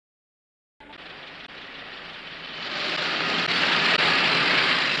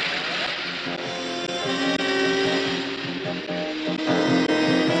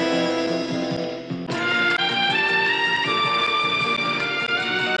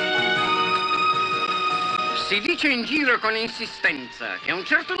Si dice in giro con insistenza che un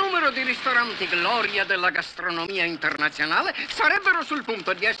certo numero di ristoranti gloria della gastronomia internazionale sarebbero sul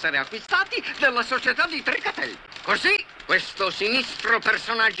punto di essere acquistati dalla società di Tricatel. Così, questo sinistro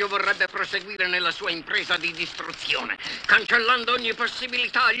personaggio vorrebbe proseguire nella sua impresa di distruzione, cancellando ogni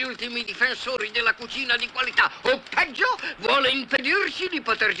possibilità agli ultimi difensori della cucina di qualità, o peggio, vuole impedirci di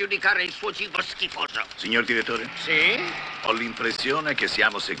poter giudicare il suo cibo schifoso. Signor direttore? Sì? Ho l'impressione che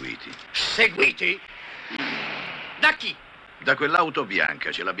siamo seguiti. Seguiti? Da chi? Da quell'auto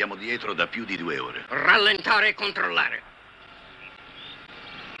bianca, ce l'abbiamo dietro da più di 2 ore. Rallentare e controllare.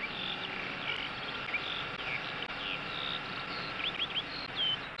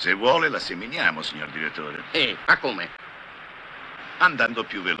 Se vuole la seminiamo, signor direttore. Ma come? Andando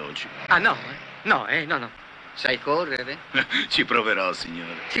più veloci. Ah, no? No. Sai correre? Ci proverò,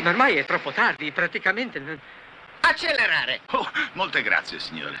 signore. Sì, ma ormai è troppo tardi, praticamente... Accelerare! Oh, molte grazie,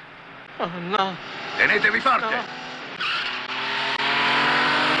 signore. Oh, no. Tenetevi forte! No.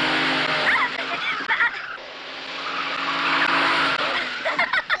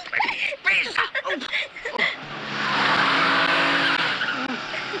 Pisa!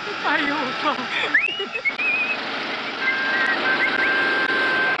 Aiuto!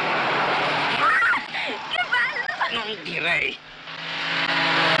 Che bello! Non direi.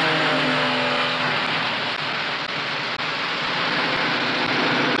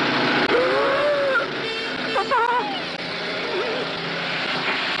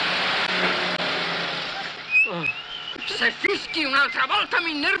 Se fischi un'altra volta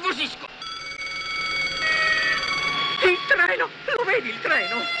mi innervosisco. Il treno! Lo vedi il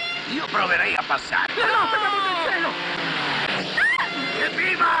treno? Io proverei a passare. No, per l'amor del cielo!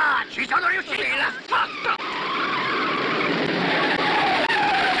 Evviva! Ci sono riusciti! L'ha fatto!